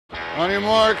On your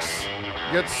marks,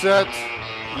 get set,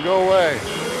 and go away.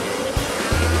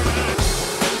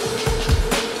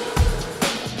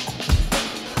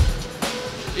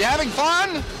 You having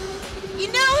fun?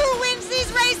 You know who wins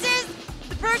these races?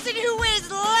 The person who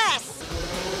weighs less.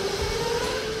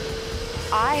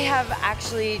 I have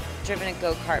actually driven a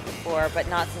go-kart before, but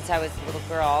not since I was a little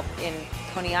girl in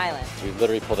Coney Island. We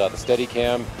literally pulled out the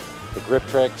Steadicam, the grip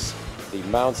tricks, the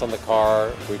mounts on the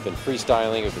car. We've been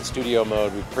freestyling, we've been studio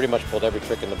mode. We've pretty much pulled every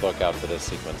trick in the book out for this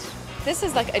sequence. This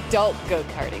is like adult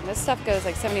go-karting. This stuff goes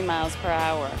like 70 miles per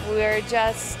hour. We're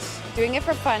just doing it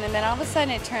for fun, and then all of a sudden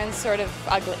it turns sort of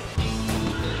ugly.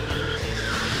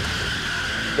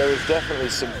 There is definitely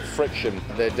some friction.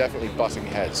 They're definitely butting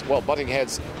heads. Well, butting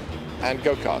heads and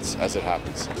go-karts, as it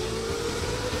happens.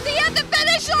 See you at the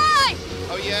finish line!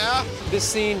 Oh, yeah? This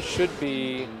scene should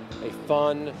be a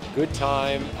fun, good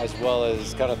time, as well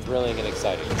as kind of thrilling and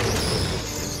exciting.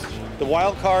 The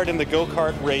wild card in the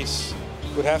go-kart race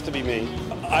would have to be me.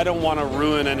 I don't want to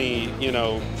ruin any,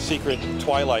 secret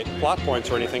Twilight plot points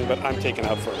or anything, but I'm taken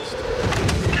out first.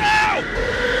 Ow!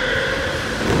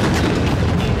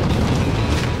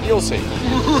 You'll see.